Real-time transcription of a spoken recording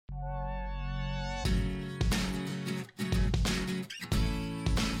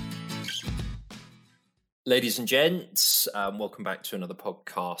Ladies and gents, welcome back to another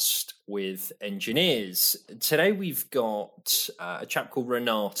podcast with Engineers. Today we've got a chap called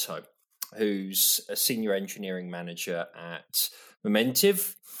Renato, who's a senior engineering manager at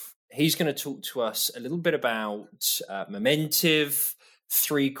Momentive. He's going to talk to us a little bit about Momentive,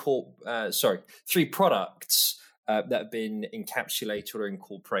 three products that have been encapsulated or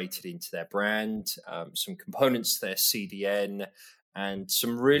incorporated into their brand, some components to their CDN, and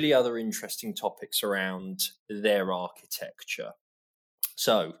some really other interesting topics around their architecture.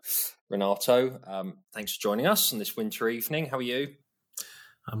 So, Renato, thanks for joining us on this winter evening. How are you?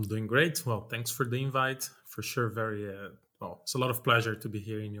 I'm doing great. Well, thanks for the invite. For sure, it's a lot of pleasure to be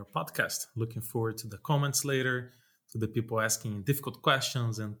here in your podcast. Looking forward to the comments later, to the people asking difficult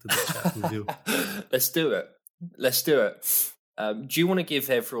questions, and to the chat with you. Let's do it. Do you want to give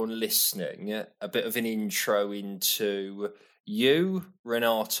everyone listening a bit of an intro into you,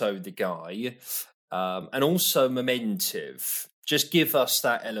 Renato, the guy, and also Momentive? Just give us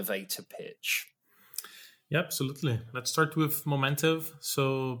that elevator pitch. Yeah, absolutely. Let's start with Momentive.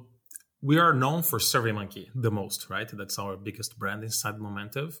 So we are known for SurveyMonkey the most, right? That's our biggest brand inside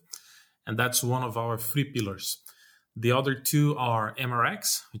Momentive. And that's one of our three pillars. The other two are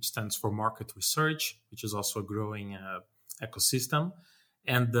MRX, which stands for Market Research, which is also a growing ecosystem.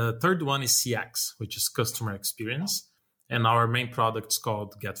 And the third one is CX, which is Customer Experience. And our main product is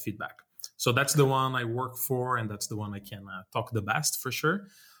called GetFeedback. So that's the one I work for, and that's the one I can talk the best for sure.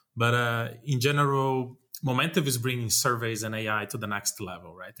 But in general, Momentive is bringing surveys and AI to the next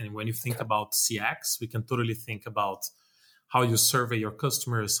level, right? And when you think about CX, we can totally think about how you survey your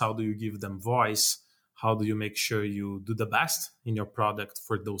customers, how do you give them voice, how do you make sure you do the best in your product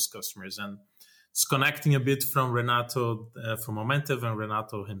for those customers. And it's connecting a bit from Renato, from Momentive and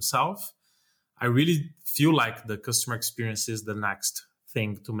Renato himself. I really feel like the customer experience is the next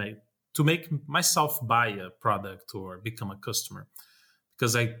thing to make myself buy a product or become a customer,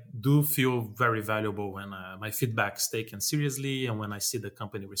 because I do feel very valuable when my feedback is taken seriously and when I see the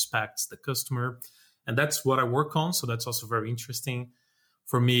company respects the customer. And that's what I work on. So that's also very interesting.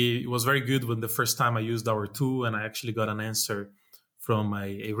 For me, it was very good when the first time I used our tool and I actually got an answer from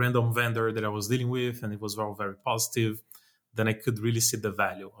a random vendor that I was dealing with, and it was all very positive. Then I could really see the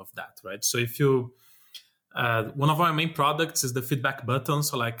value of that, right? So if you, one of our main products is the feedback button.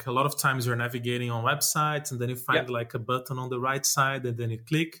 So like a lot of times you're navigating on websites and then you find like a button on the right side and then you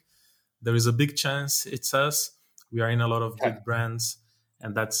click. There is a big chance it's us. We are in a lot of big brands,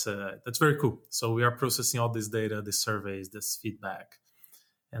 and that's very cool. So we are processing all this data, this surveys, this feedback,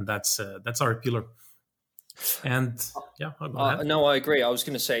 and that's our pillar. And no, I agree. I was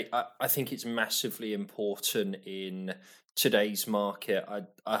going to say, I think it's massively important in today's market.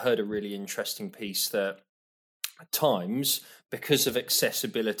 I heard a really interesting piece that at times, because of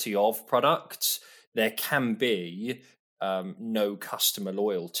accessibility of products, there can be no customer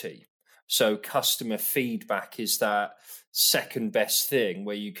loyalty. So customer feedback is that second best thing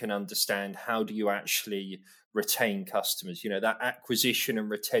where you can understand how do you actually retain customers. You know, that acquisition and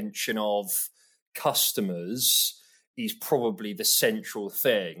retention of customers is probably the central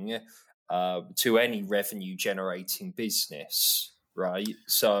thing to any revenue generating business, right?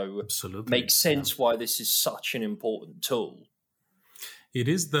 So absolutely makes sense why this is such an important tool. It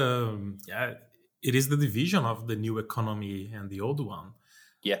is the division of the new economy and the old one.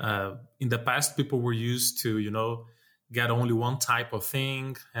 In the past, people were used to get only one type of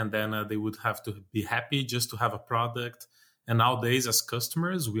thing, and then they would have to be happy just to have a product. And nowadays, as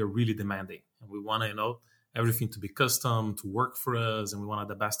customers, we are really demanding, and we want everything to be custom, to work for us, and we want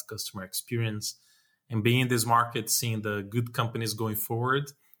the best customer experience. And being in this market, seeing the good companies going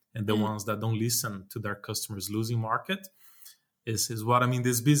forward and the ones that don't listen to their customers losing market is what I'm in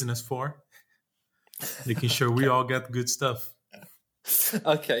this business for, making sure we all get good stuff.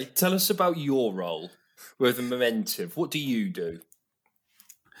 Okay, tell us about your role with Momentive. What do you do?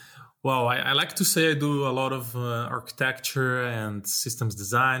 Well, I like to say I do a lot of architecture and systems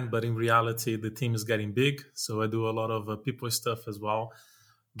design, but in reality, the team is getting big. So I do a lot of people stuff as well.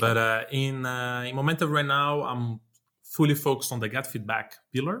 But in Momentive right now, I'm fully focused on the GetFeedback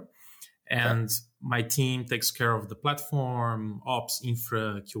pillar. And my team takes care of the platform, ops,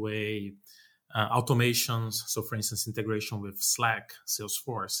 infra, QA, automations. So for instance, integration with Slack,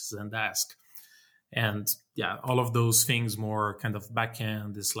 Salesforce, Zendesk. And all of those things more kind of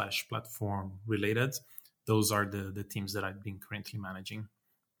backend / platform related. Those are the teams that I've been currently managing.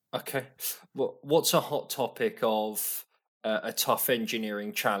 Okay. Well, what's a hot topic of a tough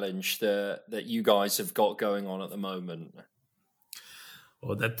engineering challenge that you guys have got going on at the moment?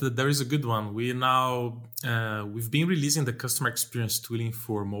 Oh, there is a good one. We've been releasing the customer experience tooling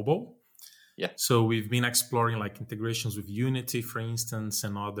for mobile. Yeah. So we've been exploring like integrations with Unity, for instance,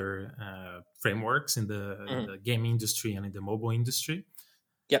 and other frameworks in the game industry and in the mobile industry.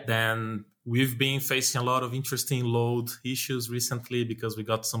 Yep. Then we've been facing a lot of interesting load issues recently because we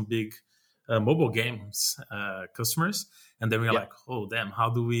got some big mobile games customers. And then we're like, oh, damn, how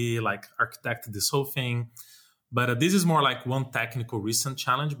do we like architect this whole thing? But this is more like one technical recent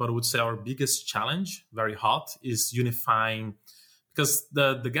challenge. But I would say our biggest challenge, very hot, is unifying, because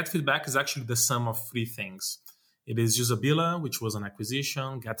the GetFeedback is actually the sum of three things. It is Usabilla, which was an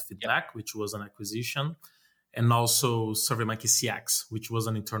acquisition, GetFeedback, which was an acquisition, and also SurveyMonkey CX, which was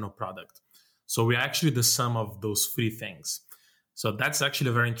an internal product. So we're actually the sum of those three things. So that's actually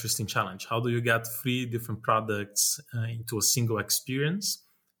a very interesting challenge. How do you get three different products into a single experience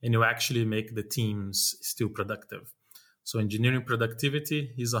and you actually make the teams still productive? So engineering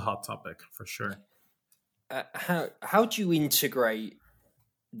productivity is a hot topic for sure. How do you integrate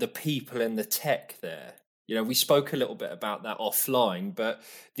the people and the tech there? You know, we spoke a little bit about that offline, but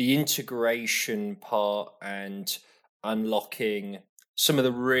the integration part and unlocking some of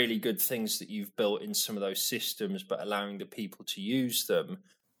the really good things that you've built in some of those systems, but allowing the people to use them.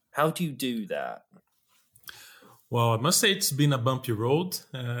 How do you do that? Well, I must say it's been a bumpy road.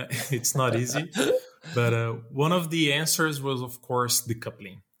 It's not easy. But one of the answers was, of course,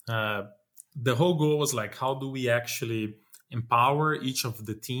 decoupling. The whole goal was like, how do we actually empower each of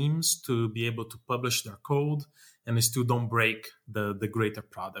the teams to be able to publish their code and they still don't break the greater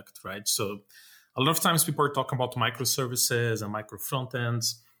product, right? So a lot of times people are talking about microservices and micro front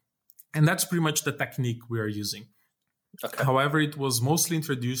ends, and that's pretty much the technique we are using. Okay. However, it was mostly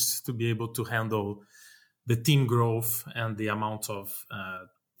introduced to be able to handle the team growth and the amount of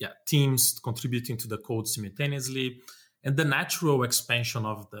teams contributing to the code simultaneously and the natural expansion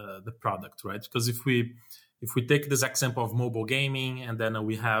of the product, right? Because if we take this example of mobile gaming and then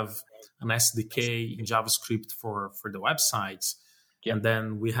we have an SDK in JavaScript for the websites, and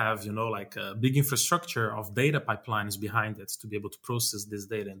then we have, like a big infrastructure of data pipelines behind it to be able to process this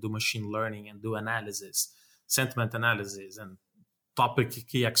data and do machine learning and do analysis, sentiment analysis and topic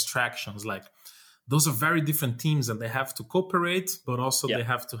key extractions. Like those are very different teams and they have to cooperate, but also they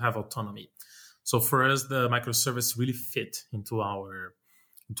have to have autonomy. So for us, the microservice really fit into our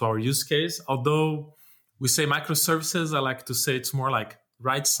use case. Although we say microservices, I like to say it's more like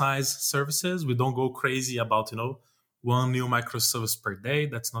right size services. We don't go crazy about, one new microservice per day.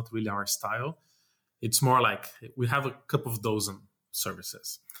 That's not really our style. It's more like we have a couple of dozen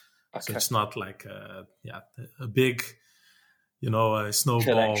services. Okay. So it's not like a big, a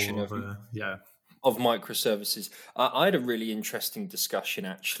snowball of microservices. I had a really interesting discussion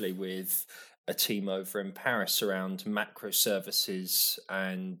actually with a team over in Paris around macroservices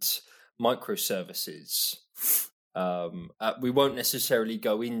and microservices. We won't necessarily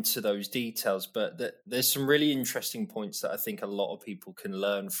go into those details, but there's some really interesting points that I think a lot of people can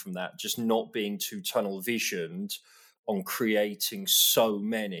learn from that, just not being too tunnel visioned on creating so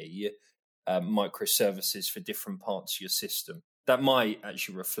many microservices for different parts of your system. That might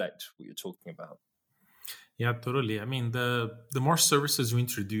actually reflect what you're talking about. Yeah, totally. I mean, the more services you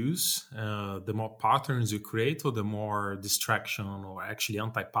introduce, the more patterns you create, or the more distraction or actually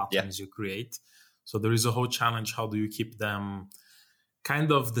anti-patterns you create. So there is a whole challenge. How do you keep them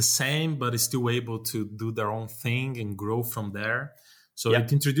kind of the same, but still able to do their own thing and grow from there? So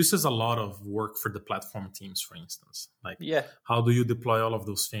it introduces a lot of work for the platform teams, for instance. Like, how do you deploy all of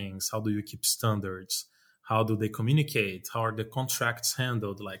those things? How do you keep standards? How do they communicate? How are the contracts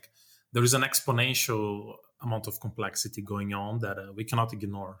handled? Like, there is an exponential amount of complexity going on that we cannot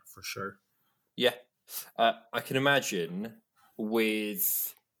ignore for sure. Yeah. I can imagine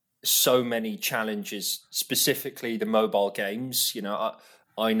with so many challenges, specifically the mobile games,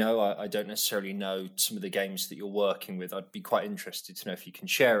 I know I don't necessarily know some of the games that you're working with. I'd be quite interested to know if you can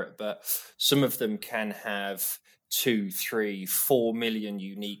share it, but some of them can have 2, 3, 4 million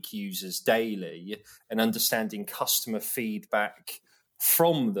unique users daily, and understanding customer feedback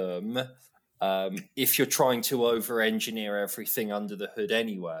from them. If you're trying to over-engineer everything under the hood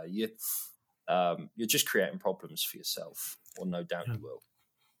anyway, you're just creating problems for yourself, or no doubt you will.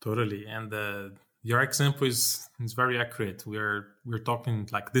 Totally. And your example is very accurate. We're talking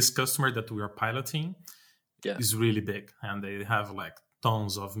like this customer that we are piloting is really big, and they have like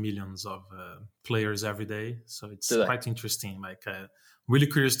tons of millions of players every day. So it's quite interesting. Like really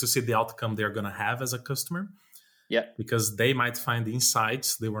curious to see the outcome they're going to have as a customer. Yeah, because they might find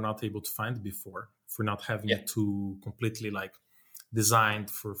insights they were not able to find before for not having it too completely like designed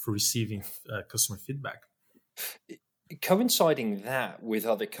for receiving customer feedback. Coinciding that with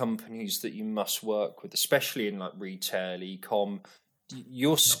other companies that you must work with, especially in like retail, e-com,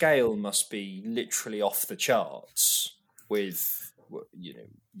 your scale must be literally off the charts with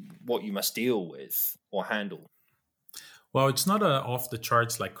what you must deal with or handle. Well, it's not off the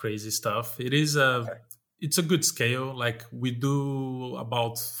charts like crazy stuff. It is it's a good scale. Like we do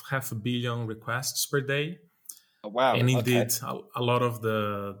about 500 million requests per day. Oh, wow. And indeed, a lot of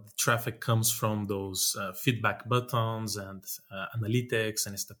the traffic comes from those feedback buttons and analytics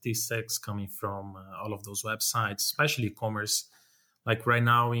and statistics coming from all of those websites, especially e-commerce. Like right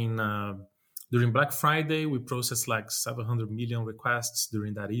now during Black Friday, we processed like 700 million requests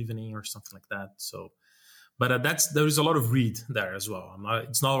during that evening or something like that. So, but there is a lot of read there as well.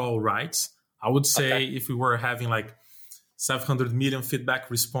 It's not all right. I would say if we were having like 700 million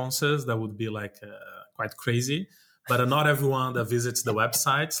feedback responses, that would be like quite crazy. But not everyone that visits the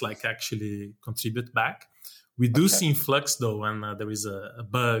websites like actually contribute back. We do see influx though when there is a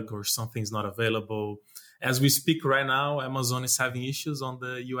bug or something's not available. As we speak right now, Amazon is having issues on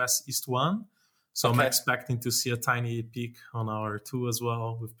the US East 1. So I'm expecting to see a tiny peak on our 2 as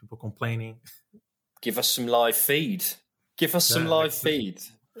well with people complaining. Give us some live feed. Feed.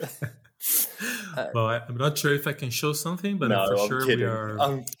 Well, I'm not sure if I can show something, but for sure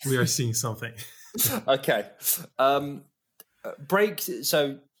we are seeing something. Okay.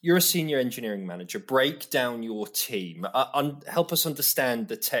 So you're a senior engineering manager. Break down your team. Help us understand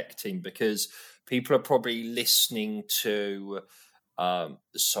the tech team, because people are probably listening to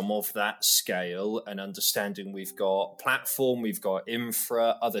some of that scale and understanding we've got platform, we've got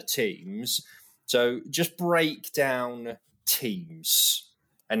infra, other teams. So just break down teams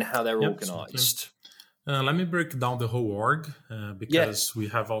and how they're organized. Let me break down the whole org because we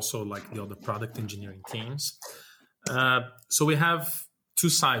have also like the other product engineering teams. So we have 2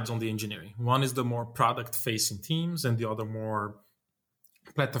 sides on the engineering. One is the more product-facing teams, and the other more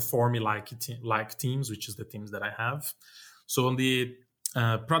platform-like teams, which is the teams that I have. So on the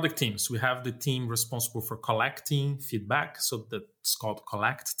product teams, we have the team responsible for collecting feedback. So that's called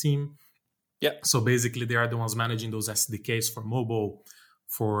collect team. Yeah. So basically, they are the ones managing those SDKs for mobile,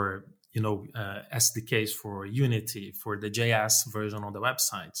 for SDKs for Unity, for the JS version on the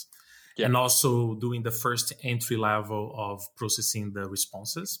websites, and also doing the first entry level of processing the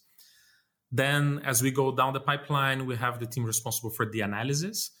responses. Then as we go down the pipeline, we have the team responsible for the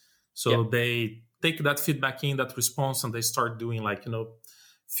analysis. So they take that feedback in, that response, and they start doing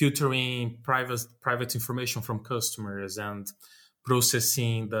filtering private information from customers and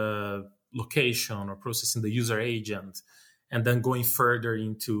processing the location or processing the user agent, and then going further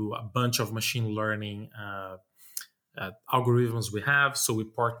into a bunch of machine learning algorithms we have. So we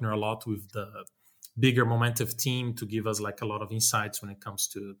partner a lot with the bigger Momentive team to give us like a lot of insights when it comes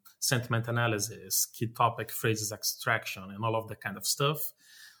to sentiment analysis, key topic phrases extraction, and all of that kind of stuff.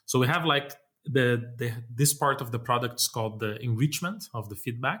 So we have like this part of the product is called the enrichment of the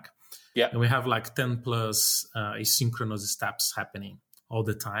feedback. Yeah. And we have like 10 plus asynchronous steps happening all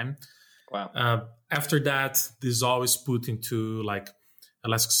the time. Wow. After that, this is always put into like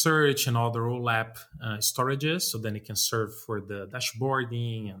Elasticsearch and other OLAP storages. So then it can serve for the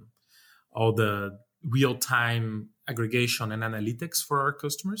dashboarding and all the real-time aggregation and analytics for our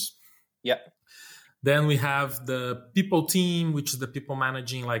customers. Yeah. Then we have the people team, which is the people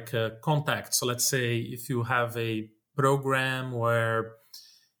managing like contact. So let's say if you have a program where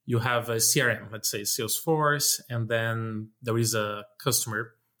you have a CRM, let's say Salesforce, and then there is a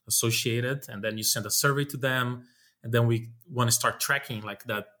customer associated, and then you send a survey to them, and then we want to start tracking like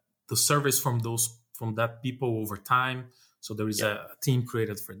that, the surveys from that people over time. So there is a team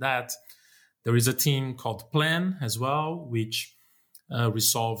created for that. There is a team called Plan as well, which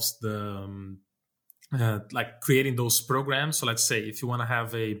resolves the like creating those programs. So let's say if you want to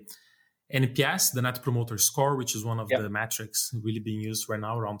have a NPS, the Net Promoter Score, which is one of the metrics really being used right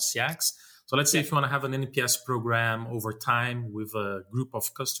now around CX. So let's say if you want to have an NPS program over time with a group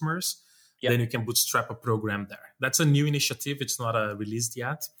of customers, then you can bootstrap a program there. That's a new initiative. It's not released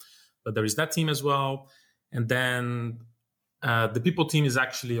yet, but there is that team as well. And then the people team is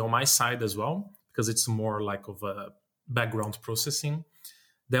actually on my side as well, because it's more like of a background processing.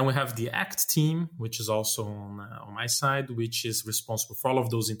 Then we have the ACT team, which is also on my side, which is responsible for all of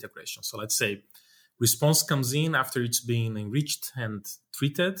those integrations. So let's say response comes in after it's been enriched and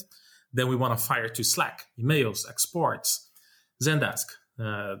treated. Then we want to fire to Slack, emails, exports, Zendesk,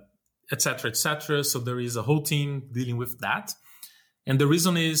 et cetera, So there is a whole team dealing with that. And the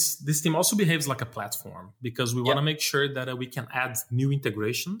reason is this team also behaves like a platform, because we want to make sure that we can add new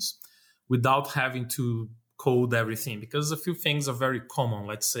integrations without having to code everything, because a few things are very common.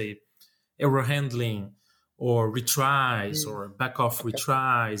 Let's say error handling or retries or back off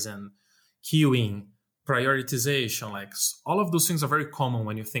retries and queuing, prioritization, like all of those things are very common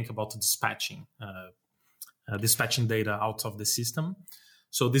when you think about dispatching data out of the system.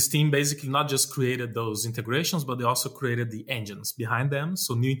 So this team basically not just created those integrations, but they also created the engines behind them.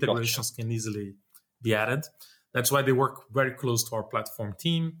 So new integrations can easily be added. That's why they work very close to our platform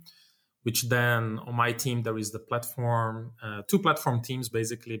team, which then on my team, there is the platform, two platform teams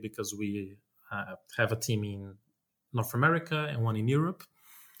basically, because we have a team in North America and one in Europe.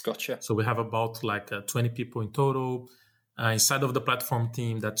 Gotcha. So we have about 20 people in total. Inside of the platform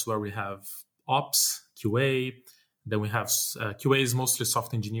team, that's where we have ops, QA. Then we have QA is mostly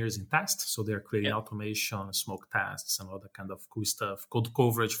software engineers in test. So they're creating automation, smoke tests, and all that kind of cool stuff. Code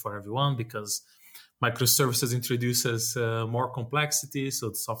coverage for everyone, because microservices introduces more complexity. So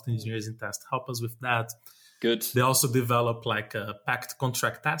the software engineers in test help us with that. Good. They also develop packed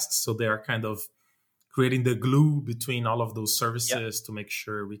contract tests. So they are kind of creating the glue between all of those services to make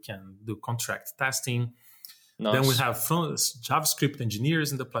sure we can do contract testing. Nice. Then we have JavaScript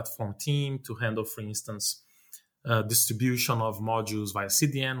engineers in the platform team to handle, for instance, distribution of modules via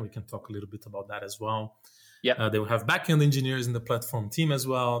CDN. We can talk a little bit about that as well. Yeah. They will have backend engineers in the platform team as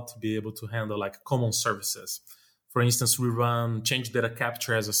well to be able to handle common services. For instance, we run change data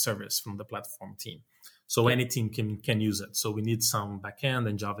capture as a service from the platform team. So any team can use it. So we need some backend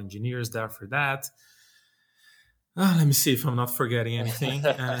and Java engineers there for that. Let me see if I'm not forgetting anything.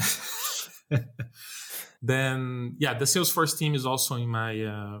 Then, the Salesforce team is also in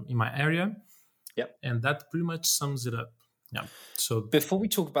my area. Yep. And that pretty much sums it up. Yeah. So before we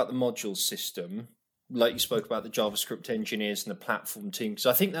talk about the module system, like you spoke about the JavaScript engineers and the platform team, because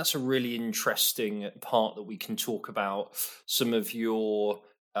I think that's a really interesting part that we can talk about some of your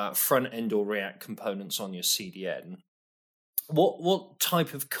front end or React components on your CDN. What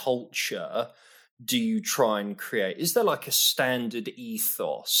type of culture do you try and create? Is there a standard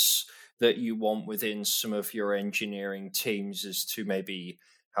ethos that you want within some of your engineering teams as to maybe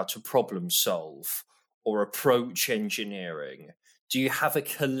how to problem solve or approach engineering? Do you have a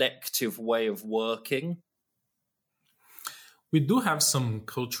collective way of working? We do have some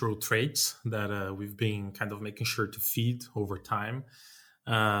cultural traits that we've been kind of making sure to feed over time.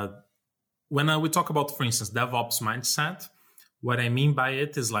 When we talk about, for instance, DevOps mindset, what I mean by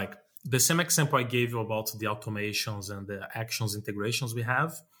it is the same example I gave you about the automations and the actions integrations we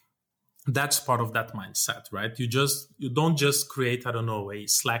have. That's part of that mindset, right? You don't just create, a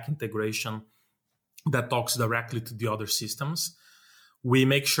Slack integration that talks directly to the other systems. We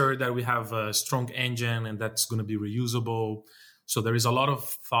make sure that we have a strong engine and that's going to be reusable. So there is a lot of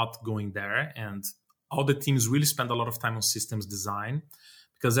thought going there, and all the teams really spend a lot of time on systems design,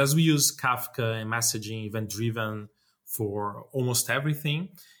 because as we use Kafka and messaging, event-driven for almost everything,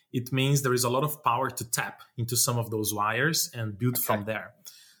 it means there is a lot of power to tap into some of those wires and build from there.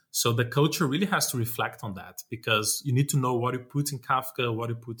 So the culture really has to reflect on that, because you need to know what you put in Kafka, what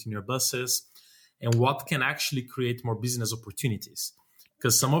you put in your buses, and what can actually create more business opportunities.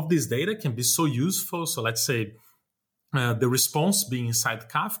 Because some of this data can be so useful. So let's say the response being inside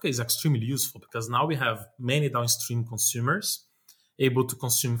Kafka is extremely useful, because now we have many downstream consumers able to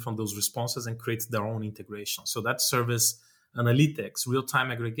consume from those responses and create their own integration. So that service analytics,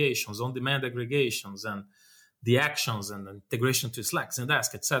 real-time aggregations, on-demand aggregations, and the actions and integration to Slack,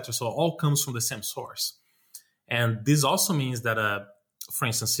 Zendesk, etc. So all comes from the same source. And this also means that, for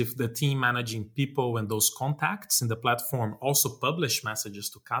instance, if the team managing people and those contacts in the platform also publish messages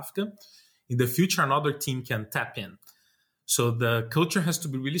to Kafka, in the future, another team can tap in. So the culture has to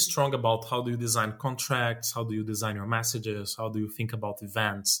be really strong about how do you design contracts, how do you design your messages, how do you think about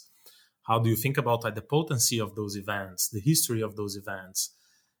events, how do you think about the potency of those events, the history of those events.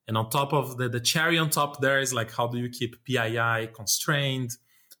 And on top of the cherry on top there is how do you keep PII constrained?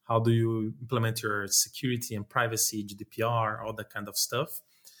 How do you implement your security and privacy, GDPR, all that kind of stuff?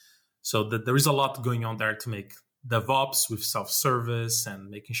 So there is a lot going on there to make DevOps with self-service and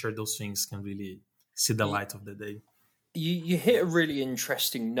making sure those things can really see the light of the day. You hit a really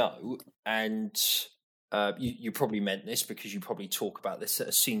interesting note, and you probably meant this because you probably talk about this at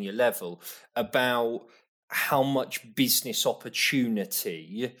a senior level, about how much business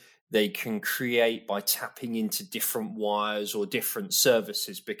opportunity they can create by tapping into different wires or different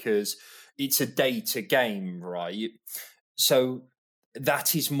services, because it's a data game, right? So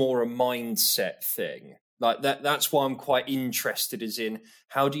that is more a mindset thing. That's why I'm quite interested, as in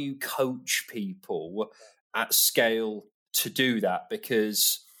how do you coach people at scale to do that?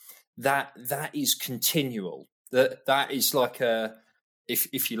 Because that is continual. That is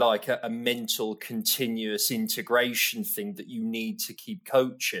if you like, a mental continuous integration thing that you need to keep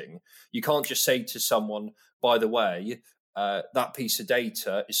coaching. You can't just say to someone, by the way, that piece of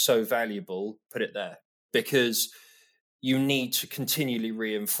data is so valuable, put it there. because you need to continually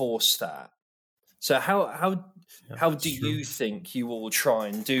reinforce that. So how do you think you will try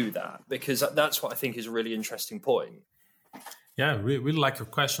and do that? Because that's what I think is a really interesting point. Yeah, really like your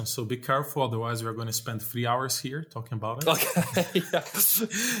question. So be careful, otherwise we're going to spend 3 hours here talking about it. Okay. Yeah.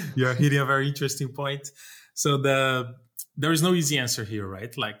 You're hitting a very interesting point. So there is no easy answer here,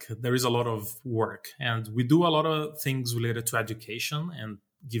 right? Like there is a lot of work, and we do a lot of things related to education and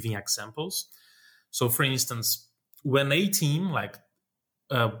giving examples. So for instance, when a team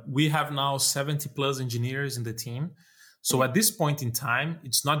we have now 70 plus engineers in the team. So at this point in time,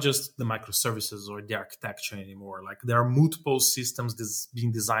 it's not just the microservices or the architecture anymore. Like there are multiple systems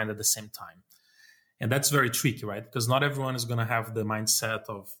being designed at the same time. And that's very tricky, right? Because not everyone is going to have the mindset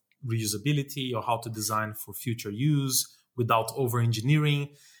of reusability or how to design for future use without over-engineering.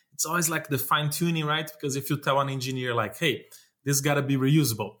 It's always like the fine-tuning, right? Because if you tell an engineer like, hey, this got to be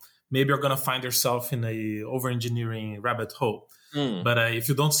reusable, maybe you're going to find yourself in a over-engineering rabbit hole. But if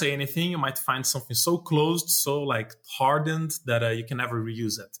you don't say anything, you might find something so closed, so like hardened that you can never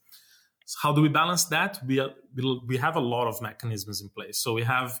reuse it. So how do we balance that? We have a lot of mechanisms in place. So we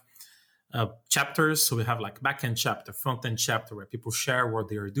have chapters. So we have like backend chapter, front-end chapter, where people share what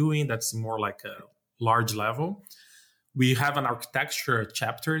they are doing. That's more like a large level. We have an architecture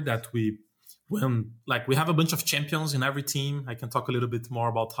chapter that we have a bunch of champions in every team. I can talk a little bit more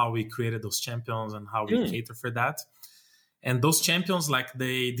about how we created those champions and how we cater for that. And those champions, like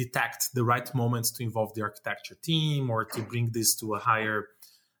they detect the right moments to involve the architecture team or to bring this to a higher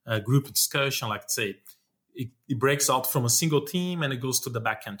group discussion. Like say, it breaks out from a single team and it goes to the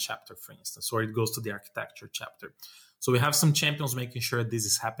backend chapter, for instance, or it goes to the architecture chapter. So we have some champions making sure this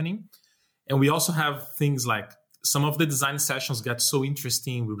is happening. And we also have things like some of the design sessions get so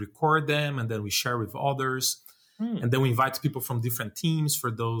interesting, we record them and then we share with others. And then we invite people from different teams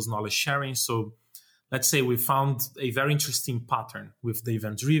for those knowledge sharing. So let's say we found a very interesting pattern with the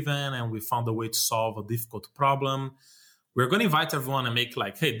event-driven and we found a way to solve a difficult problem. We're going to invite everyone and make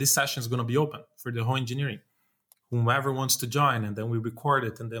like, hey, this session is going to be open for the whole engineering. Whomever wants to join, and then we record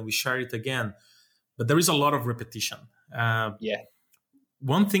it and then we share it again. But there is a lot of repetition.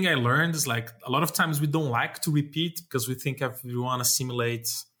 One thing I learned is like a lot of times we don't like to repeat because we think we want to simulate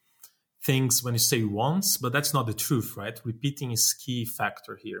things when you say once, but that's not the truth, right? Repeating is key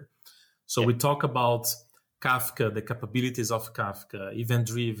factor here. So we talk about Kafka, the capabilities of Kafka,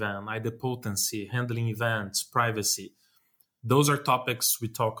 event-driven, idempotency, handling events, privacy. Those are topics we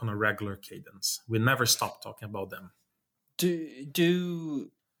talk on a regular cadence. We never stop talking about them. Do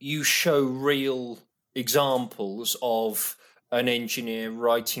you show real examples of an engineer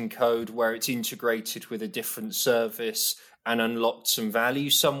writing code where it's integrated with a different service and unlocked some value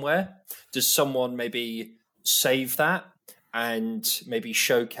somewhere? Does someone maybe save that and maybe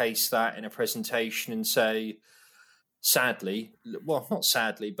showcase that in a presentation and say, sadly, well, not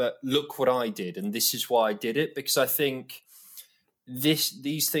sadly, but look what I did and this is why I did it? Because I think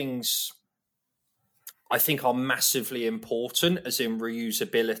these things, I think, are massively important, as in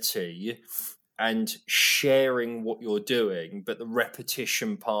reusability and sharing what you're doing. But the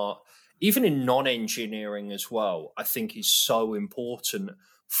repetition part, even in non-engineering as well, I think is so important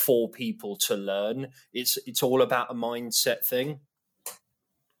for people to learn. It's all about a mindset thing.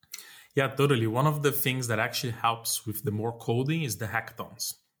 Yeah, totally. One of the things that actually helps with the more coding is the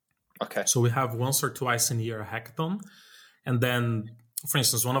hackathons. Okay. So we have once or twice a year a hackathon. And then, for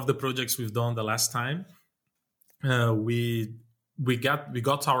instance, one of the projects we've done the last time, we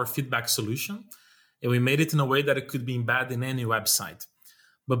got our feedback solution and we made it in a way that it could be embedded in any website.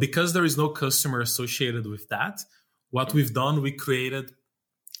 But because there is no customer associated with that, what we've done, we created,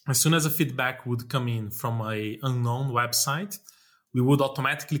 as soon as a feedback would come in from an unknown website, we would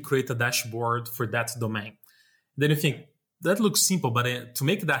automatically create a dashboard for that domain. Then you think, that looks simple, but to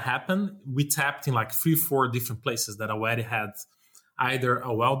make that happen, we tapped in like 3-4 different places that already had either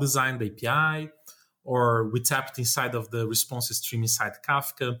a well-designed API or we tapped inside of the response stream inside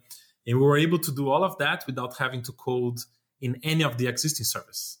Kafka. And we were able to do all of that without having to code in any of the existing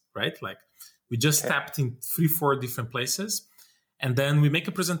service, right? Like we just tapped in 3-4 different places. And then we make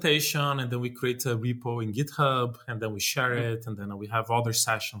a presentation and then we create a repo in GitHub and then we share it. And then we have other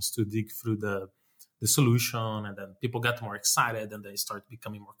sessions to dig through the solution. And then people get more excited and they start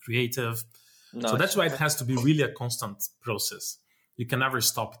becoming more creative. Nice. So that's why it has to be really a constant process. You can never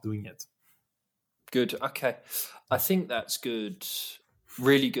stop doing it. Good. Okay. I think that's good.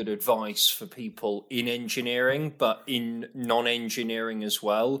 Really good advice for people in engineering, but in non-engineering as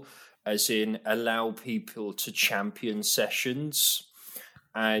well. As in allow people to champion sessions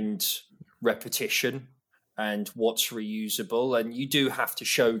and repetition and what's reusable. And you do have to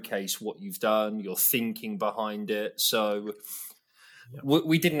showcase what you've done, your thinking behind it. So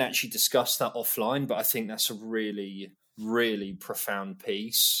we didn't actually discuss that offline, but I think that's a really, really profound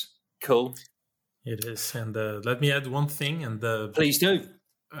piece. Cool. It is. And let me add one thing. And please do.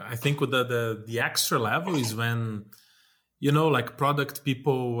 I think with the extra level is when, like product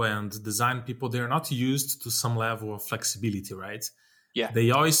people and design people, they're not used to some level of flexibility, right? Yeah.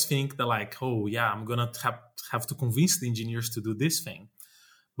 They always think that like, oh yeah, I'm going to have to convince the engineers to do this thing.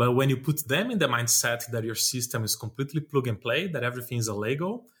 But when you put them in the mindset that your system is completely plug and play, that everything is a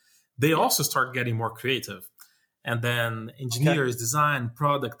Lego, they also start getting more creative. And then engineers, design,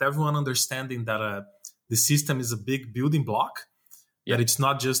 product, everyone understanding that the system is a big building block, that it's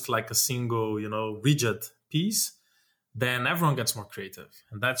not just like a single, rigid piece, then everyone gets more creative.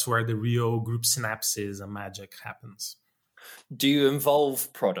 And that's where the real group synapses and magic happens. Do you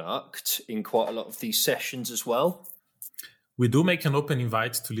involve product in quite a lot of these sessions as well? We do make an open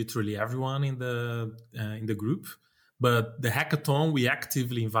invite to literally everyone in the group, but the hackathon, we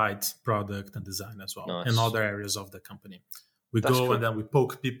actively invite product and design as well, and other areas of the company. We That's go cool. And then we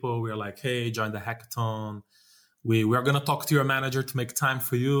poke people. We're like, hey, join the hackathon. We are going to talk to your manager to make time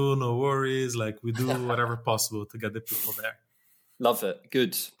for you. No worries. Like we do whatever possible to get the people there. Love it.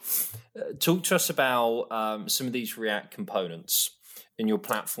 Good. Talk to us about some of these React components in your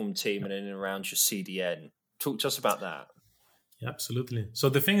platform team and in and around your CDN. Talk to us about that. Yeah, absolutely. So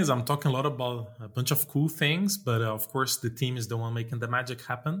the thing is, I'm talking a lot about a bunch of cool things, but of course the team is the one making the magic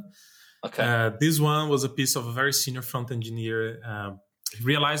happen. Okay. This one was a piece of a very senior front engineer. He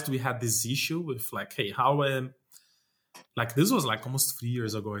realized we had this issue with like, hey, how, this was like almost 3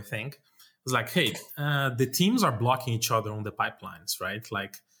 years ago, I think. It was like, hey, the teams are blocking each other on the pipelines, right?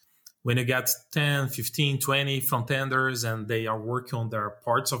 Like when you get 10, 15, 20 front-enders and they are working on their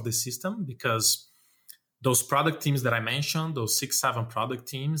parts of the system, because those product teams that I mentioned, those 6-7 product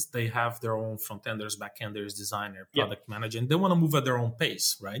teams, they have their own front-enders, back-enders, designer, product manager, and they want to move at their own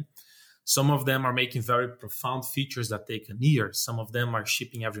pace, right? Some of them are making very profound features that take a year. Some of them are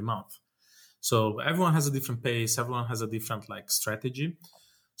shipping every month. So everyone has a different pace. Everyone has a different strategy.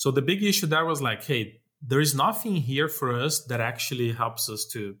 So the big issue there was like, hey, there is nothing here for us that actually helps us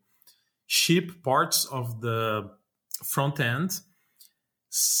to ship parts of the front end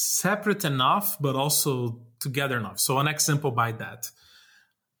separate enough, but also together enough. So an example by that,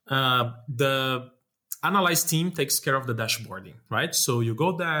 the Analyze team takes care of the dashboarding, right? So you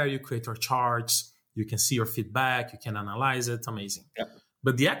go there, you create your charts, you can see your feedback, you can analyze it, amazing. Yep.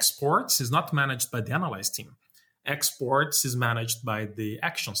 But the exports is not managed by the Analyze team. Exports is managed by the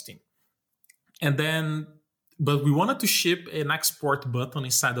Actions team. But we wanted to ship an export button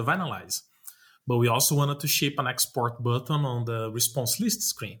inside of Analyze. But we also wanted to ship an export button on the response list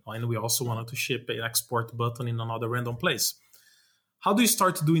screen. And we also wanted to ship an export button in another random place. How do you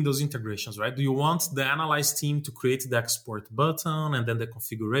start doing those integrations, right? Do you want the Analyze team to create the export button and then the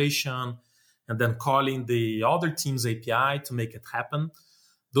configuration and then calling the other team's API to make it happen?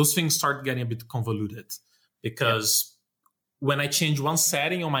 Those things start getting a bit convoluted because when I change one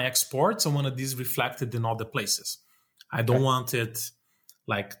setting on my exports, I want this reflected in other places. I don't want it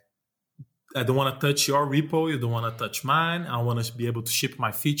I don't want to touch your repo. You don't want to touch mine. I want to be able to ship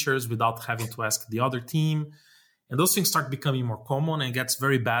my features without having to ask the other team. And those things start becoming more common, and it gets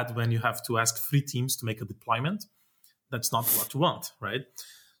very bad when you have to ask 3 teams to make a deployment. That's not what you want, right?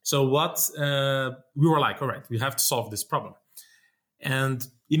 So we were like, all right, we have to solve this problem. And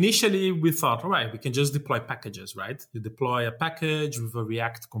initially we thought, all right, we can just deploy packages, right? You deploy a package with a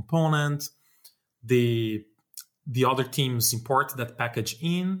React component. The other teams import that package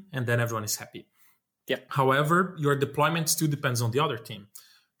in, and then everyone is happy. Yeah. However, your deployment still depends on the other team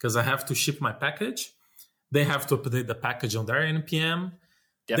because I have to ship my package. They have to update the package on their NPM.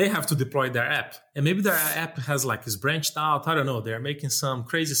 Yep. They have to deploy their app. And maybe their app has is branched out. I don't know. They're making some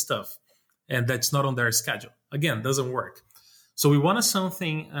crazy stuff and that's not on their schedule. Again, doesn't work. So we wanted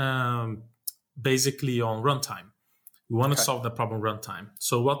something basically on runtime. We want to solve the problem runtime.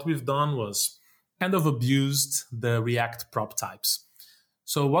 So what we've done was kind of abused the React prop types.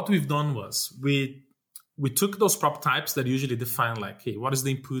 So what we've done was we took those prop types that usually define hey, what is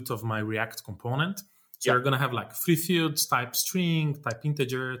the input of my React component? So you're going to have 3 fields, type string, type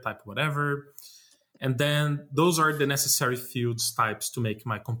integer, type whatever. And then those are the necessary fields types to make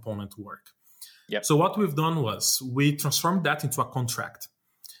my component work. Yep. So what we've done was we transformed that into a contract.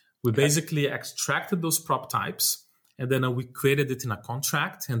 We basically extracted those prop types and then we created it in a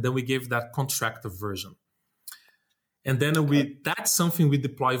contract and then we gave that contract a version. And then that's something we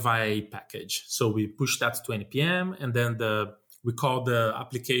deploy via a package. So we push that to NPM and then the we call the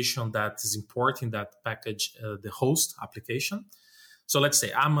application that is importing that package the host application. So let's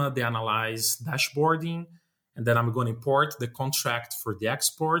say I'm the analyze dashboarding, and then I'm going to import the contract for the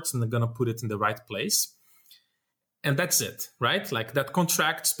exports, and I'm going to put it in the right place. And that's it, right? Like that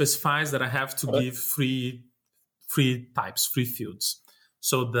contract specifies that I have to give free types, free fields.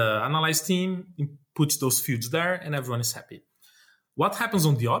 So the analyze team puts those fields there and everyone is happy. What happens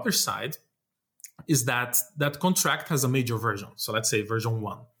on the other side is that contract has a major version. So let's say version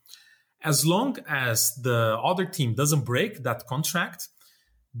 1. As long as the other team doesn't break that contract,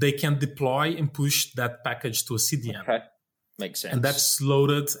 they can deploy and push that package to a CDN. Okay. Makes sense. And that's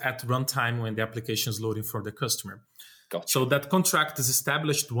loaded at runtime when the application is loading for the customer. Gotcha. So that contract is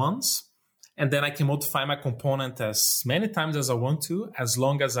established once, and then I can modify my component as many times as I want to, as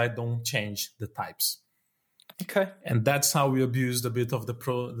long as I don't change the types. Okay. And that's how we abused a bit of the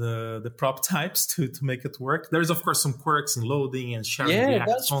prop types to make it work. There's, of course, some quirks in loading and sharing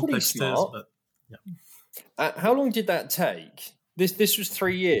that's contexts. pretty smart. But yeah. How long did that take? This was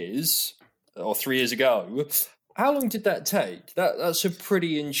 3 years, or 3 years ago. How long did that take? That's a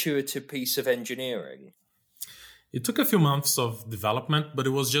pretty intuitive piece of engineering. It took a few months of development, but it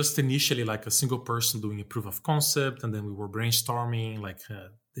was just initially like a single person doing a proof of concept. And then we were brainstorming, like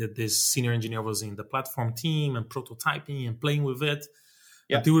this senior engineer was in the platform team and prototyping and playing with it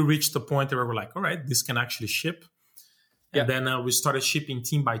until we reached the point where we're like, all right, this can actually ship. And then we started shipping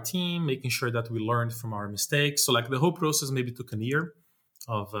team by team, making sure that we learned from our mistakes. So like the whole process maybe took a year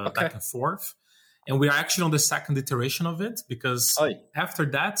of back and forth. And we are actually on the second iteration of it because after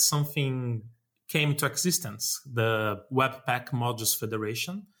that, something came to existence, the Webpack Modules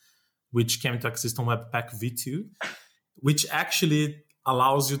Federation, which came to exist on Webpack v2, which actually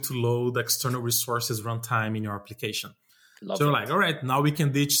allows you to load external resources runtime in your application. So we're like, all right, now we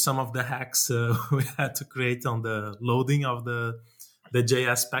can ditch some of the hacks we had to create on the loading of the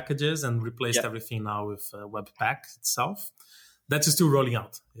JS packages and replaced everything now with Webpack itself. That's still rolling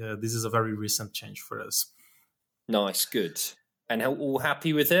out. This is a very recent change for us. Nice, good. And all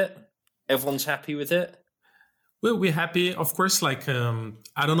happy with it? Everyone's happy with it? Well, we're happy. Of course, like,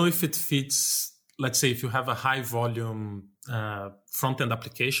 I don't know if it fits, let's say, if you have a high volume front-end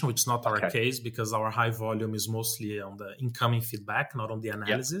application, which is not our case because our high volume is mostly on the incoming feedback, not on the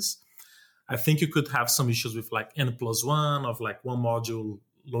analysis. I think you could have some issues with like N+1 of like one module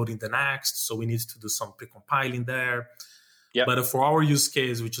loading the next. So we need to do some pre-compiling there. But for our use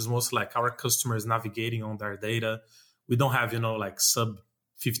case, which is most like our customers navigating on their data, we don't have, like sub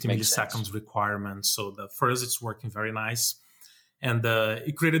 50 milliseconds requirements. So for us, it's working very nice. And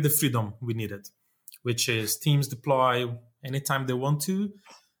it created the freedom we needed, which is teams deploy anytime they want to.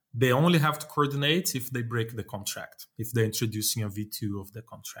 They only have to coordinate if they break the contract, if they're introducing a V2 of the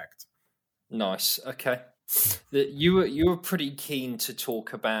contract. Nice. Okay. You were pretty keen to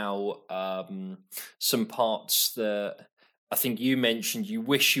talk about some parts that I think you mentioned you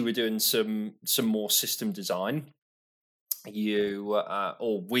wish you were doing some more system design.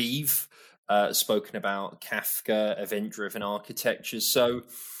 We've spoken about Kafka, event-driven architectures. So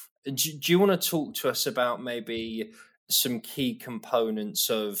do you want to talk to us about maybe some key components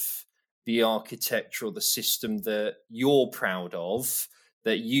of the architecture or the system that you're proud of,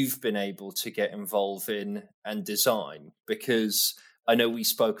 that you've been able to get involved in and design? Because I know we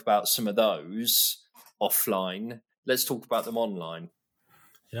spoke about some of those offline. Let's talk about them online.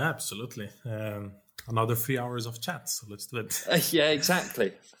 Yeah, absolutely. Another 3 hours of chat, so let's do it. Yeah,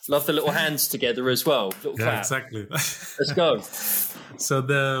 exactly. Love the little hands together as well. Exactly. Let's go. So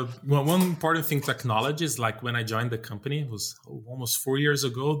one important thing to acknowledge is like when I joined the company, it was almost 4 years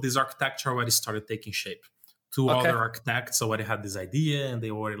ago, this architecture already started taking shape. Two other architects already had this idea and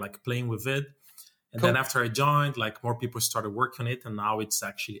they were like playing with it. And then after I joined, like more people started working on it, and now it's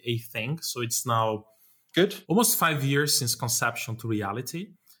actually a thing. So it's now almost 5 years since conception to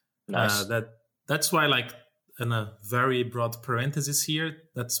reality. Nice. That's why, like, in a very broad parenthesis here,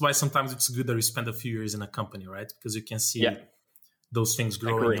 that's why sometimes it's good that you spend a few years in a company, right? Because you can see those things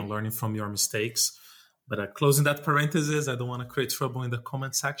growing and learning from your mistakes. But closing that parenthesis, I don't want to create trouble in the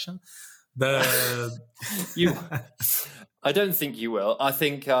comment section. I don't think you will. I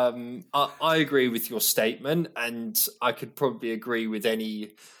think I agree with your statement, and I could probably agree with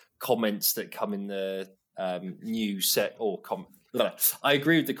any comments that come in the new set or comment. I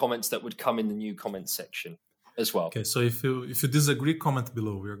agree with the comments that would come in the new comment section as well. Okay, so if you disagree, comment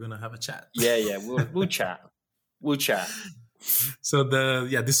below. We're gonna have a chat. Yeah, we'll chat. We'll chat. So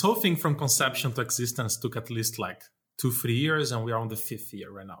this whole thing from conception to existence took at least like 2-3 years, and we are on the 5th year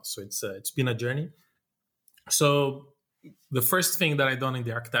right now. So it's been a journey. So the first thing that I done in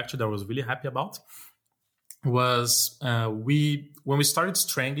the architecture that I was really happy about was when we started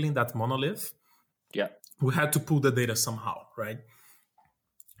strangling that monolith, Yeah. we had to pull the data somehow, right?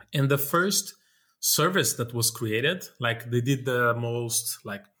 And the first service that was created, like they did the most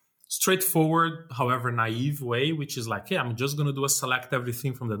like straightforward, however naive way, which is like, hey, I'm just going to do a select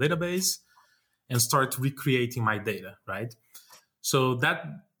everything from the database and start recreating my data, right? So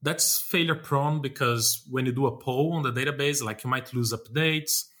that's failure prone, because when you do a poll on the database, like you might lose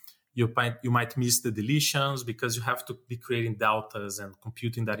updates, you might miss the deletions because you have to be creating deltas and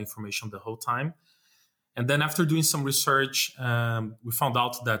computing that information the whole time. And then after doing some research, we found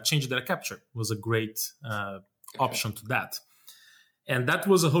out that change data capture was a great option to that. And that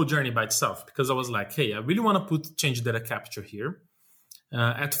was a whole journey by itself, because I was like, hey, I really want to put change data capture here.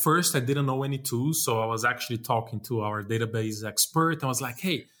 At first, I didn't know any tools. So I was actually talking to our database expert. And I was like,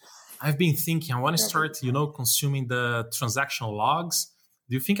 hey, I've been thinking, I want to start, consuming the transactional logs.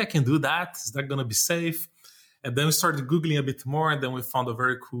 Do you think I can do that? Is that going to be safe? And then we started Googling a bit more. And then we found a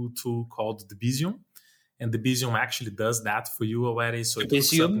very cool tool called Debezium. And Debezium actually does that for you already. So it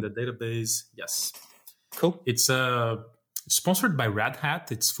hooks up in the database. Yes. Cool. It's sponsored by Red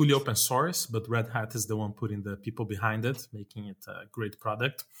Hat. It's fully open source, but Red Hat is the one putting the people behind it, making it a great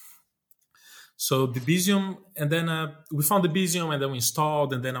product. So Debezium, and then we found Debezium, and then we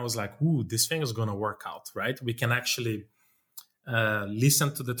installed, and then I was like, ooh, this thing is going to work out, right? We can actually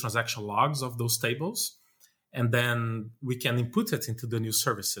listen to the transaction logs of those tables, and then we can input it into the new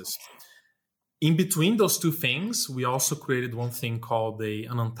services. In between those two things, we also created one thing called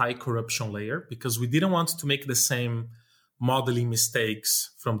an anti-corruption layer, because we didn't want to make the same modeling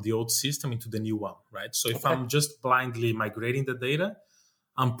mistakes from the old system into the new one, right? So if I'm just blindly migrating the data,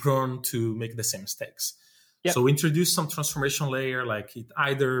 I'm prone to make the same mistakes. Yep. So we introduced some transformation layer, like it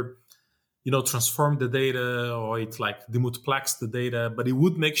either, transformed the data or it like demultiplexed the data, but it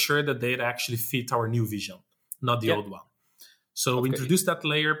would make sure the data actually fit our new vision, not the old one. So we introduced that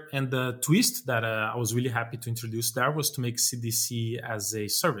layer, and the twist that I was really happy to introduce there was to make CDC as a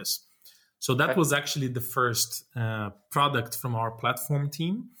service. So that was actually the first product from our platform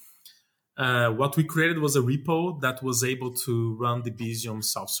team. What we created was a repo that was able to run Debezium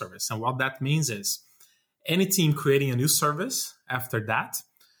self-service. And what that means is any team creating a new service after that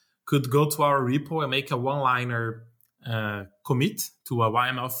could go to our repo and make a one-liner commit to a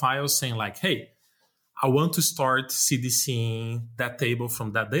YML file saying like, hey, I want to start CDCing that table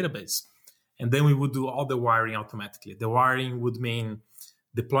from that database. And then we would do all the wiring automatically. The wiring would mean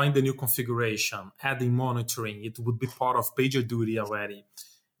deploying the new configuration, adding monitoring. It would be part of PagerDuty already.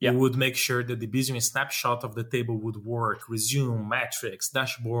 It would make sure that the Debezium snapshot of the table would work, resume, metrics,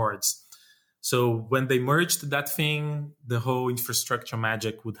 dashboards. So when they merged that thing, the whole infrastructure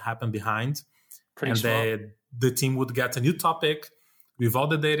magic would happen behind. The team would get a new topic with all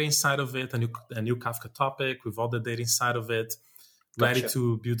the data inside of it, a new Kafka topic with all the data inside of it, ready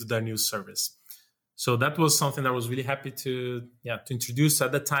to build their new service. So that was something that I was really happy to introduce.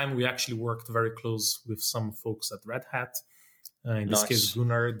 At the time, we actually worked very close with some folks at Red Hat. In this case,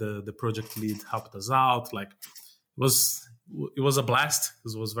 Gunnar, the project lead, helped us out. Like it was a blast.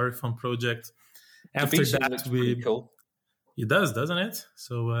 It was a very fun project. After that, cool. It does, doesn't it?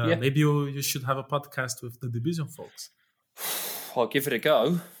 So maybe you should have a podcast with the Debezium folks. I'll give it a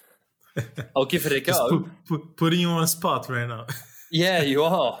go. Just putting you on a spot right now. Yeah, you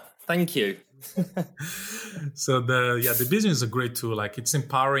are. Thank you. So Debezium is a great tool. Like it's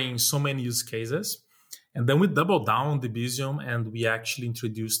empowering so many use cases. And then we doubled down on Debezium and we actually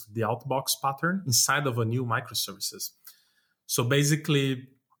introduced the outbox pattern inside of a new microservices. So basically,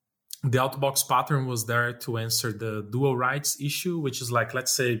 the outbox pattern was there to answer the dual writes issue, which is like,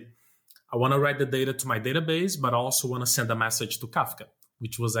 let's say, I want to write the data to my database, but I also want to send a message to Kafka,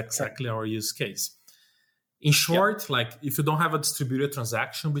 which was exactly our use case. In short, like if you don't have a distributed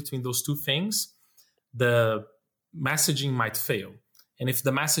transaction between those two things, the messaging might fail. And if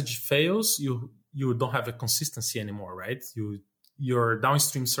the message fails, you don't have a consistency anymore, right? Your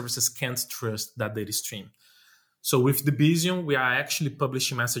downstream services can't trust that data stream. So with Debezium, we are actually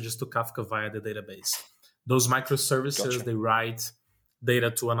publishing messages to Kafka via the database. Those microservices, they write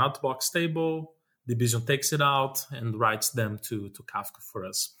data to an outbox table. Debezium takes it out and writes them to Kafka for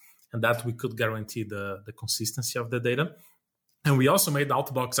us. And that we could guarantee the consistency of the data. And we also made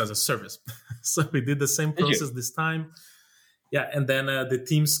Outbox as a service. So we did the same process this time. Yeah, and then the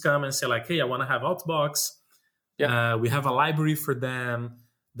teams come and say like, hey, I want to have Outbox. We have a library for them.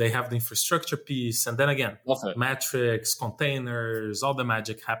 They have the infrastructure piece. And then again, metrics, containers, all the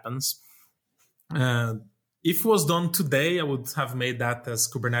magic happens. If it was done today, I would have made that as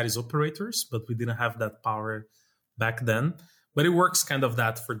Kubernetes operators, but we didn't have that power back then. But it works kind of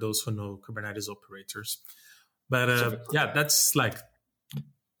that for those who know Kubernetes operators. But yeah, that's like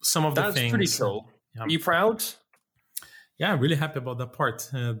some of the things. That's pretty cool. Are you proud? Yeah, I'm really happy about that part.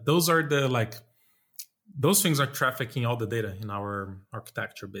 Those things are trafficking all the data in our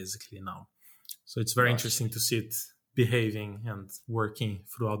architecture basically now. So it's very interesting to see it behaving and working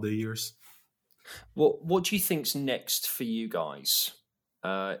throughout the years. What do you think's next for you guys?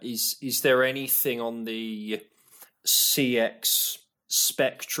 Is there anything on the CX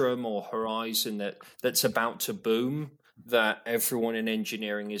spectrum or horizon that's about to boom that everyone in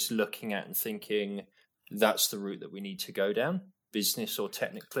engineering is looking at and thinking that's the route that we need to go down, business or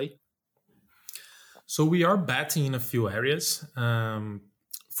technically? So we are betting in a few areas.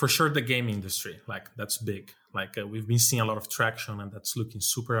 For sure, the game industry, like that's big. Like we've been seeing a lot of traction and that's looking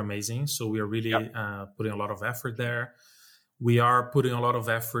super amazing. So we are really putting a lot of effort there. We are putting a lot of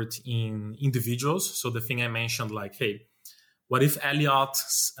effort in individuals. So the thing I mentioned, like, hey, what if Elliot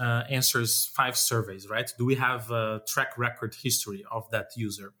answers 5 surveys, right? Do we have a track record history of that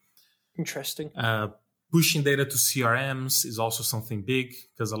user? Interesting. Pushing data to CRMs is also something big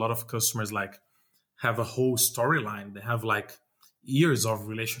because a lot of customers like have a whole storyline. They have like years of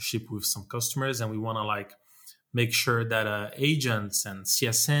relationship with some customers, and we want to like make sure that agents and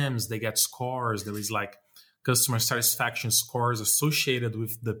CSMs, they get scores. There is like customer satisfaction scores associated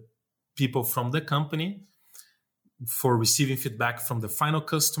with the people from the company for receiving feedback from the final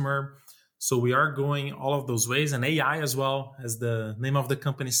customer. So we are going all of those ways, and AI as well, as the name of the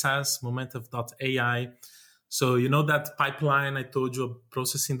company says, Momentive.ai. So you know that pipeline I told you of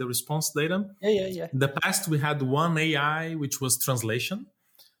processing the response data? Yeah. In the past, we had one AI, which was translation.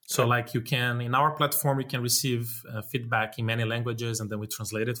 So like you can, in our platform, you can receive feedback in many languages, and then we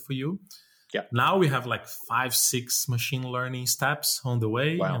translate it for you. Yeah. Now we have like 5-6 machine learning steps on the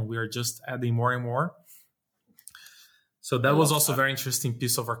way, and we are just adding more and more. So that was also a very interesting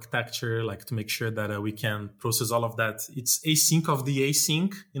piece of architecture, like to make sure that we can process all of that. It's async of the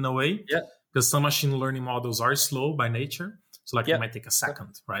async in a way, because some machine learning models are slow by nature. So like it might take a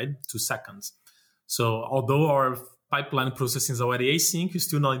second, right? 2 seconds. So although our pipeline processing is already async, you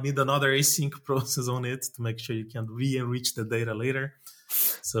still need another async process on it to make sure you can re-enrich the data later.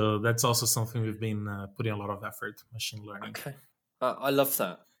 So that's also something we've been putting a lot of effort, machine learning. Okay, I love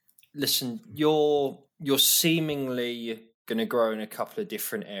that. Listen, you're seemingly going to grow in a couple of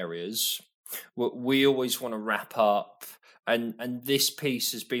different areas. We always want to wrap up, and this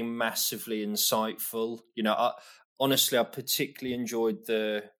piece has been massively insightful. You know, honestly, I particularly enjoyed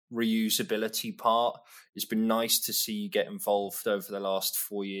the reusability part. It's been nice to see you get involved over the last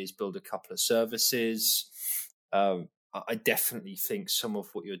 4 years, build a couple of services. I definitely think some of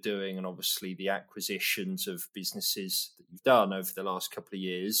what you're doing, and obviously the acquisitions of businesses that you've done over the last couple of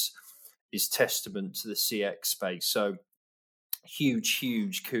years, is testament to the CX space. So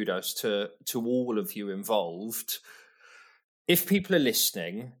huge kudos to all of you involved. If people are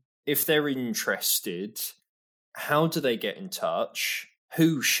listening, if they're interested, how do they get in touch?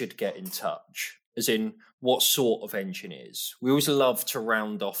 Who should get in touch? As in, what sort of engineers? We always love to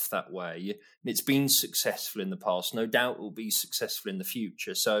round off that way. And it's been successful in the past. No doubt it will be successful in the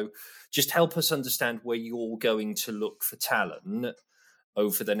future. So just help us understand where you're going to look for talent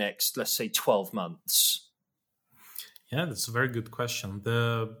over the next, let's say, 12 months. Yeah, that's a very good question.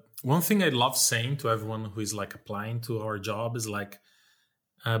 The one thing I love saying to everyone who is like applying to our job is like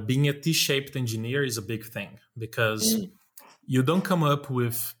being a T-shaped engineer is a big thing, because you don't come up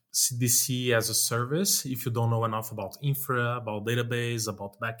with CDC as a service if you don't know enough about infra, about database,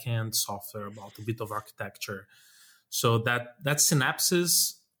 about backend software, about a bit of architecture. So that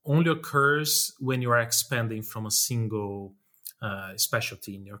synapses only occurs when you are expanding from a single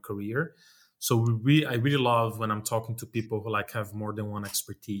specialty in your career. So I really love when I'm talking to people who like have more than one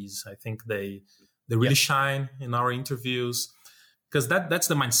expertise. I think they really shine in our interviews, because that's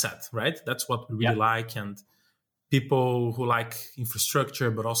the mindset, right? That's what we really like. And people who like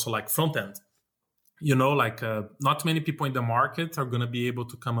infrastructure, but also like front end, you know, like not many people in the market are going to be able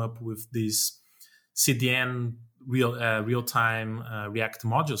to come up with this CDN real-time React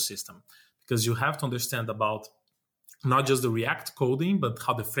module system, because you have to understand about not just the React coding, but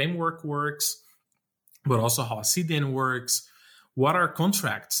how the framework works, but also how a CDN works. What are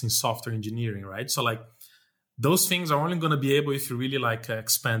contracts in software engineering, right? So like those things are only going to be able if you really like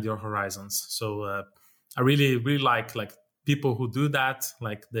expand your horizons. So I really like people who do that.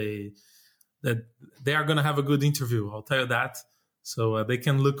 Like they are going to have a good interview. I'll tell you that. So they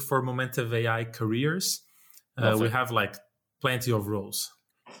can look for Momentive AI careers. We have like plenty of roles.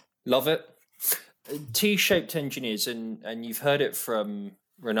 Love it. T-shaped engineers, and you've heard it from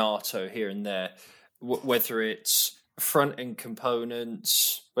Renato here and there, whether it's front-end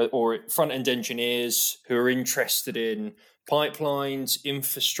components or front-end engineers who are interested in pipelines,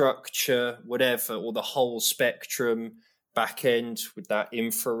 infrastructure, whatever, or the whole spectrum, back-end with that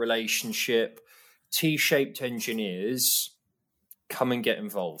infra relationship, T-shaped engineers, come and get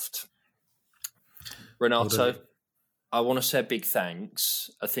involved. Renato, Totally. I want to say a big thanks.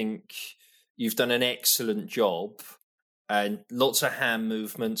 I think you've done an excellent job and lots of hand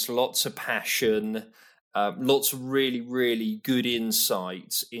movements, lots of passion, lots of really, really good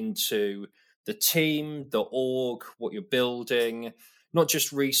insights into the team, the org, what you're building, not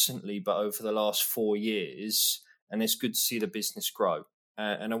just recently, but over the last 4 years. And it's good to see the business grow.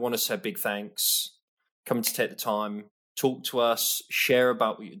 And I want to say a big thanks. Come to take the time, talk to us, share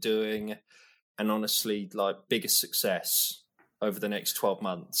about what you're doing, and honestly, like, biggest success over the next 12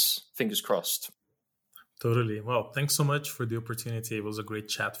 months. Fingers crossed. Totally. Well, thanks so much for the opportunity. It was a great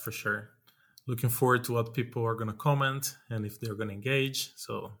chat for sure. Looking forward to what people are going to comment and if they're going to engage.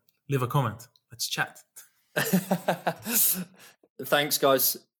 So leave a comment. Let's chat. Thanks,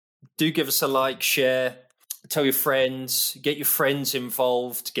 guys. Do give us a like, share, tell your friends, get your friends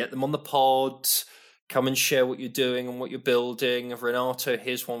involved, get them on the pod. Come and share what you're doing and what you're building. Renato,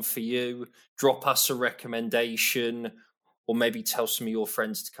 here's one for you. Drop us a recommendation, or maybe tell some of your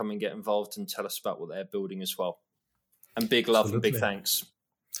friends to come and get involved and tell us about what they're building as well. And big love and big thanks.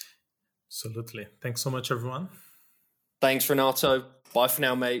 Absolutely. Thanks so much, everyone. Thanks, Renato. Bye for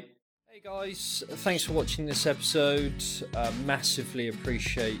now, mate. Hey, guys. Thanks for watching this episode. Massively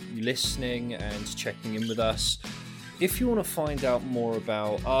appreciate you listening and checking in with us. If you want to find out more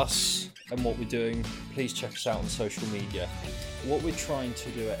about us and what we're doing, please check us out on social media. What we're trying to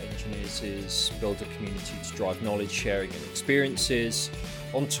do at Enginears is build a community to drive knowledge sharing and experiences.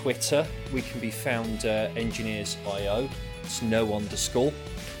 On Twitter, we can be found Enginears.io. It's no underscore.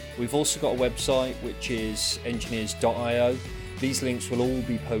 We've also got a website, which is engineers.io. These links will all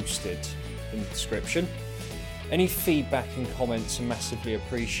be posted in the description. Any feedback and comments are massively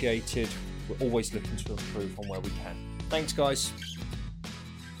appreciated. We're always looking to improve on where we can. Thanks, guys.